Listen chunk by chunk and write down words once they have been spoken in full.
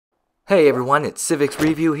Hey everyone, it's Civics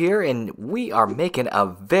Review here, and we are making a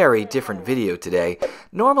very different video today.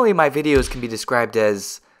 Normally my videos can be described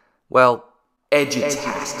as, well,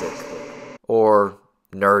 edutastic or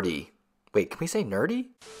nerdy. Wait, can we say nerdy?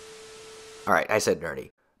 Alright, I said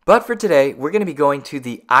nerdy. But for today, we're going to be going to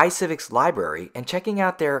the iCivics library and checking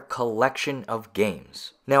out their collection of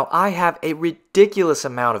games. Now, I have a ridiculous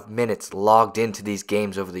amount of minutes logged into these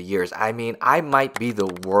games over the years. I mean, I might be the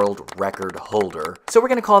world record holder. So we're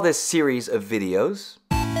going to call this series of videos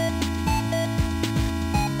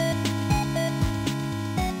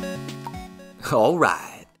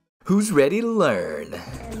Alright, who's ready to learn?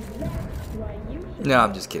 No,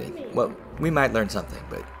 I'm just kidding. Well, we might learn something,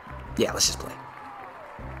 but yeah, let's just play.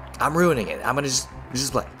 I'm ruining it. I'm gonna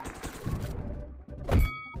just play.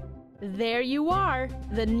 There you are,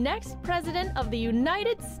 the next president of the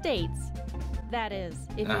United States. That is,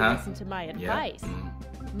 if you listen to my advice.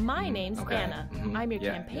 My name's Anna. I'm your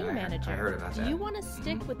campaign manager. I heard about that. Do you want to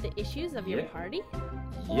stick with the issues of your party?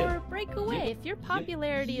 Or break away if your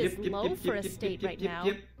popularity is low for a state right now?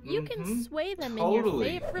 You can sway them in your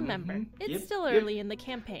favor. Remember, it's still early in the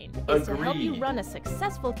campaign. It's to help you run a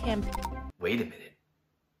successful campaign. Wait a minute.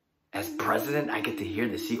 As president, I get to hear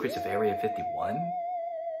the secrets of Area 51?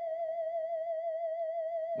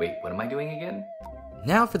 Wait, what am I doing again?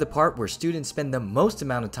 Now for the part where students spend the most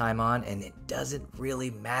amount of time on, and it doesn't really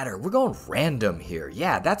matter. We're going random here.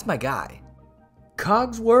 Yeah, that's my guy.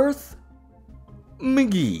 Cogsworth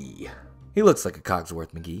McGee. He looks like a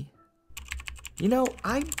Cogsworth McGee. You know,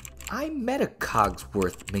 I met a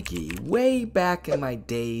Cogsworth McGee way back in my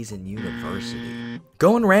days in university.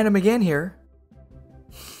 Going random again here.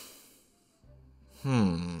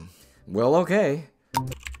 Well, okay.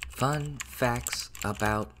 Fun facts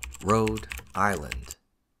about Rhode Island.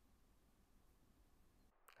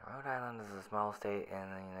 Rhode Island is a small state in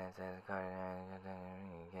the United States.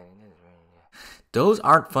 Those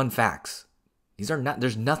aren't fun facts. These are not.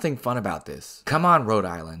 There's nothing fun about this. Come on, Rhode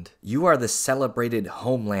Island. You are the celebrated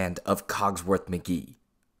homeland of Cogsworth McGee.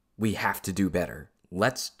 We have to do better.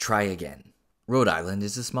 Let's try again. Rhode Island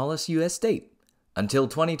is the smallest U.S. state. Until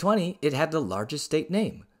 2020, it had the largest state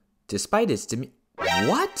name. Despite its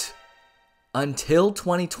What? Until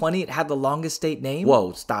 2020, it had the longest state name?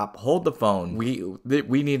 Whoa, stop. Hold the phone.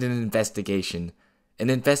 We need an investigation. An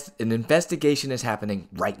investigation is happening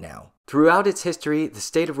right now. Throughout its history, the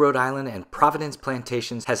state of Rhode Island and Providence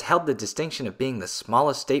Plantations has held the distinction of being the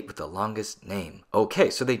smallest state with the longest name. Okay,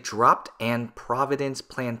 so they dropped "and Providence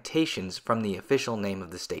Plantations" from the official name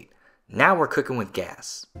of the state. Now we're cooking with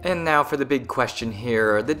gas. And now for the big question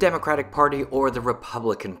here, the Democratic Party or the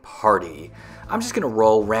Republican Party? I'm just gonna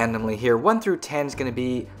roll randomly here. 1 through 10 is gonna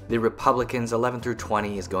be the Republicans, 11 through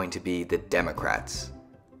 20 is going to be the Democrats.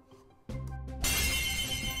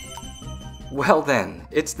 Well then,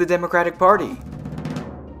 it's the Democratic Party.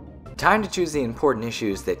 Time to choose the important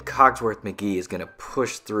issues that Cogsworth McGee is going to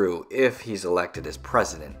push through if he's elected as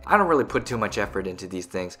president. I don't really put too much effort into these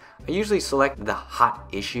things. I usually select the hot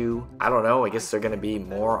issue. I don't know, I guess they're going to be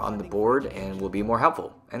more on the board and will be more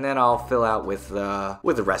helpful. And then I'll fill out with the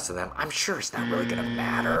rest of them. I'm sure it's not really going to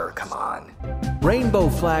matter. Come on. Rainbow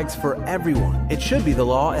flags for everyone. It should be the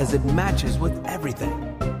law as it matches with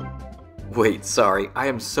everything. Wait, sorry. I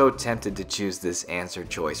am so tempted to choose this answer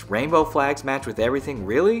choice. Rainbow flags match with everything?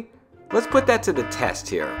 Really? Let's put that to the test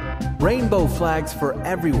here. Rainbow flags for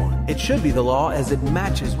everyone. It should be the law as it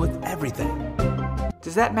matches with everything.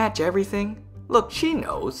 Does that match everything? Look, she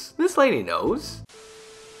knows. This lady knows.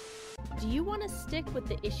 Do you want to stick with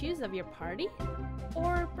the issues of your party?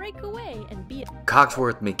 Or break away and be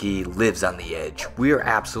Cogsworth McGee lives on the edge. We are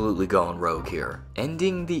absolutely going rogue here.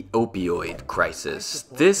 Ending the opioid crisis.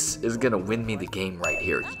 This is gonna win me the game right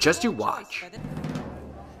here. Just you watch.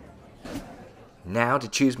 Now to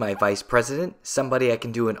choose my vice president, somebody I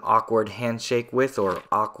can do an awkward handshake with or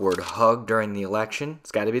awkward hug during the election.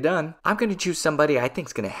 It's got to be done. I'm going to choose somebody I think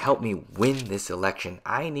is going to help me win this election.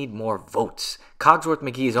 I need more votes. Cogsworth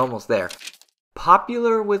McGee is almost there.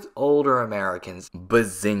 Popular with older Americans.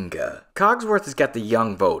 Bazinga. Cogsworth has got the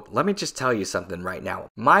young vote. Let me just tell you something right now.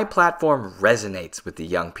 My platform resonates with the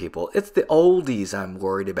young people. It's the oldies I'm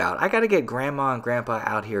worried about. I gotta get grandma and grandpa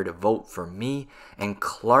out here to vote for me, and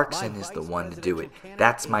Clarkson is the one to do it.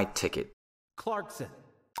 That's my ticket. Clarkson.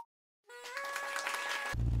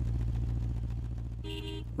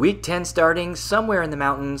 Week 10 starting somewhere in the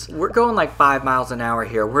mountains. We're going like 5 miles an hour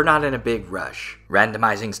here. We're not in a big rush.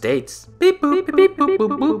 Randomizing states. Beep boop, beep boop,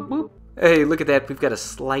 boop, boop, boop. Hey, look at that. We've got a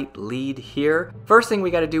slight lead here. First thing we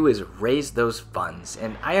got to do is raise those funds.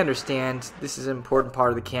 And I understand this is an important part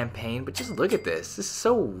of the campaign, but just look at this. This is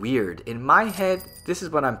so weird. In my head, this is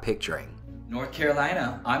what I'm picturing. North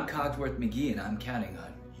Carolina, I'm Cogsworth McGee, and I'm counting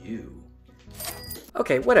on you.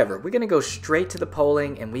 Okay, whatever. We're gonna go straight to the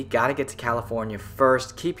polling, and we gotta get to California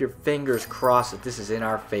first. Keep your fingers crossed that this is in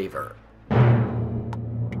our favor.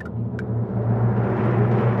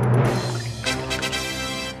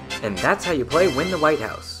 And that's how you play Win the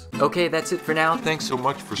Whitehouse. Okay, that's it for now. Thanks so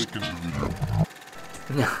much for sticking to me.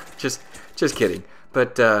 No, just kidding.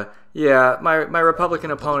 But yeah, my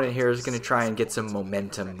Republican opponent here is going to try and get some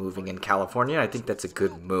momentum moving in California. I think that's a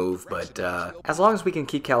good move, but as long as we can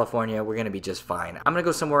keep California, we're going to be just fine. I'm going to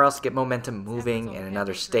go somewhere else to get momentum moving in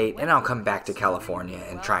another state, and I'll come back to California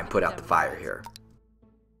and try and put out the fire here.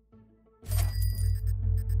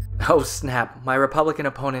 Oh snap, my Republican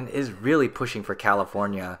opponent is really pushing for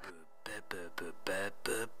California.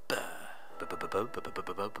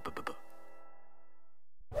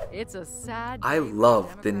 It's a sad I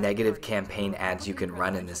love the negative campaign ads you can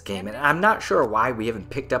run in this game, and I'm not sure why we haven't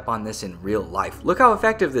picked up on this in real life. Look how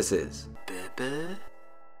effective this is.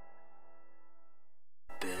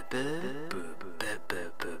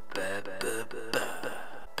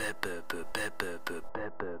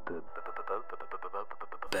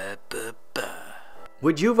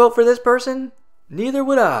 Would you vote for this person? Neither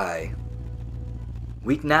would I.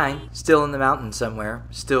 Week 9, still in the mountains somewhere,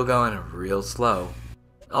 still going real slow.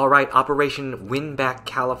 Alright, Operation Win Back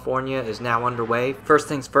California is now underway. First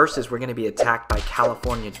things first is we're going to be attacked by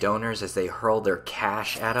California donors as they hurl their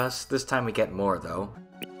cash at us. This time we get more though.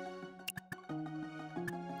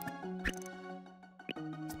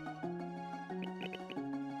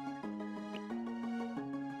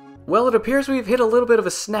 Well, it appears we've hit a little bit of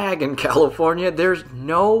a snag in California. There's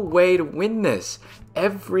no way to win this.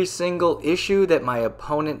 Every single issue that my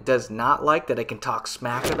opponent does not like that I can talk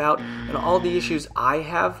smack about, and all the issues I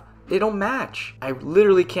have, they don't match. I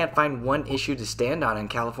literally can't find one issue to stand on in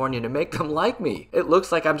California to make them like me. It looks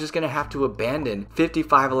like I'm just gonna have to abandon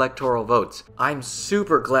 55 electoral votes. I'm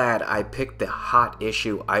super glad I picked the hot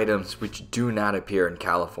issue items which do not appear in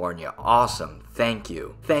California. Awesome. Thank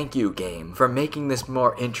you. Thank you, game, for making this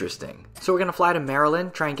more interesting. So we're gonna fly to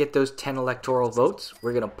Maryland, try and get those 10 electoral votes.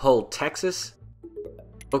 We're gonna poll Texas.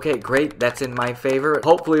 Okay, great, that's in my favor.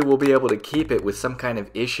 Hopefully we'll be able to keep it with some kind of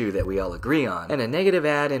issue that we all agree on. And a negative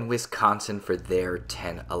ad in Wisconsin for their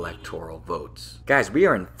 10 electoral votes. Guys, we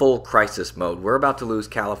are in full crisis mode. We're about to lose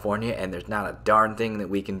California, and there's not a darn thing that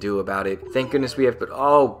we can do about it. Thank goodness we have, but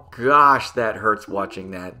oh gosh, that hurts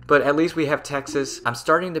watching that. But at least we have Texas. I'm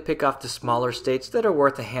starting to pick off the smaller states that are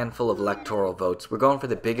worth a handful of electoral votes. We're going for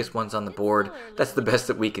the biggest ones on the board. That's the best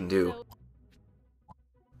that we can do.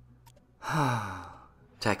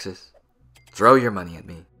 Texas, throw your money at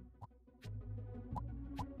me.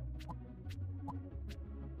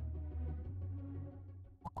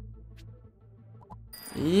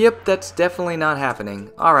 Yep, that's definitely not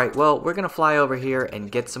happening. Alright, well, we're gonna fly over here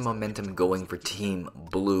and get some momentum going for Team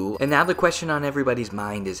Blue. And now the question on everybody's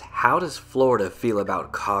mind is, how does Florida feel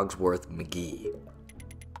about Cogsworth McGee?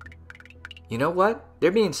 You know what?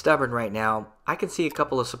 They're being stubborn right now. I can see a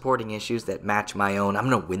couple of supporting issues that match my own. I'm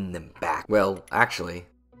gonna win them back. Well, actually...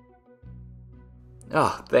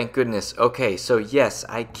 Oh, thank goodness. Okay, so yes,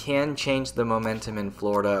 I can change the momentum in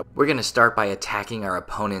Florida. We're gonna start by attacking our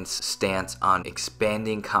opponent's stance on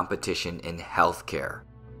expanding competition in healthcare.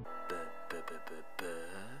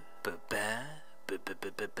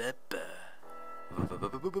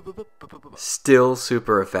 Still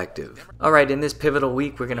super effective. Alright, in this pivotal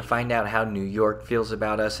week, we're going to find out how New York feels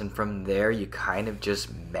about us, and from there, you kind of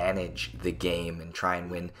just manage the game and try and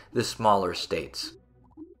win the smaller states.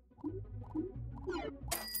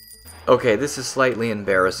 Okay, this is slightly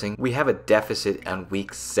embarrassing. We have a deficit on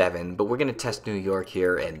week 7, but we're going to test New York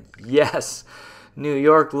here, and yes! New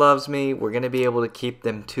York loves me. We're going to be able to keep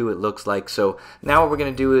them too, it looks like. So now what we're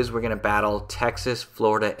going to do is we're going to battle Texas,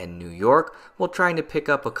 Florida, and New York while trying to pick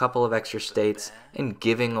up a couple of extra states and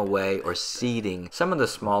giving away or ceding some of the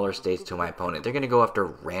smaller states to my opponent. They're going to go after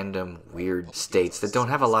random, weird states that don't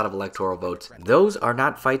have a lot of electoral votes. Those are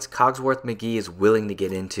not fights Cogsworth McGee is willing to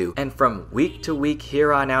get into. And from week to week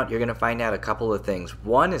here on out, you're going to find out a couple of things.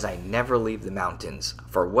 One is I never leave the mountains.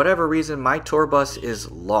 For whatever reason, my tour bus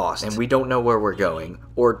is lost and we don't know where we're going.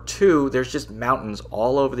 Or 2, there's just mountains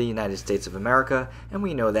all over the United States of America, and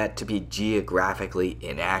we know that to be geographically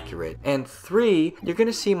inaccurate. And 3, you're going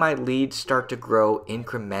to see my lead start to grow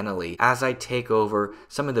incrementally as I take over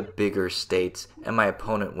some of the bigger states and my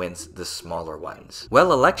opponent wins the smaller ones.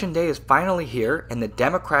 Well, election day is finally here, and the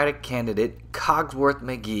Democratic candidate, Cogsworth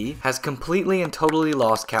McGee, has completely and totally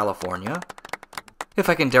lost California. If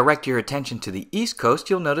I can direct your attention to the East Coast,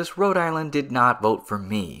 you'll notice Rhode Island did not vote for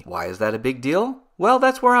me. Why is that a big deal? Well,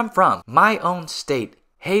 that's where I'm from. My own state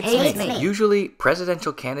Hates me. Usually,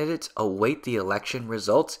 presidential candidates await the election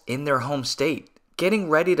results in their home state,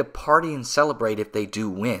 getting ready to party and celebrate if they do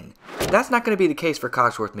win. That's not going to be the case for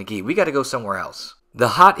Cogsworth McGee. We got to go somewhere else. The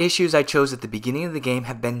hot issues I chose at the beginning of the game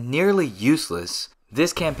have been nearly useless.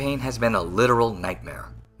 This campaign has been a literal nightmare.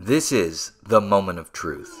 This is the moment of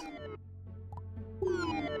truth.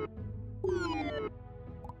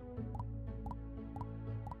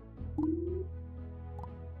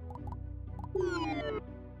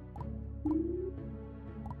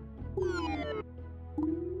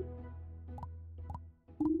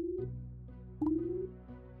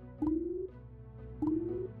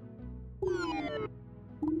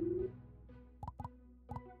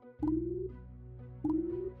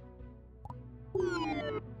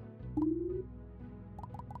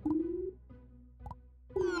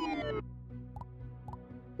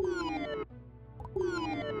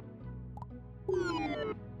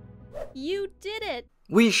 You did it!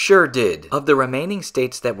 We sure did. Of the remaining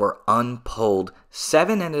states that were unpolled,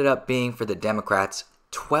 7 ended up being for the Democrats,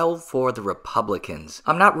 12 for the Republicans.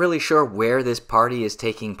 I'm not really sure where this party is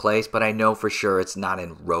taking place, but I know for sure it's not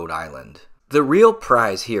in Rhode Island. The real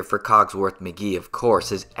prize here for Cogsworth McGee, of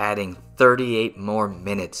course, is adding 38 more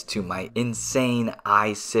minutes to my insane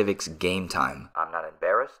iCivics game time. I'm not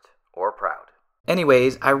embarrassed or proud.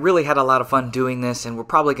 Anyways, I really had a lot of fun doing this, and we're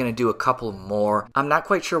probably going to do a couple more. I'm not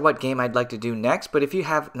quite sure what game I'd like to do next, but if you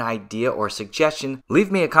have an idea or suggestion,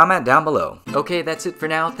 leave me a comment down below. Okay, that's it for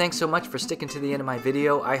now. Thanks so much for sticking to the end of my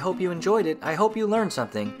video. I hope you enjoyed it. I hope you learned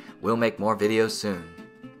something. We'll make more videos soon.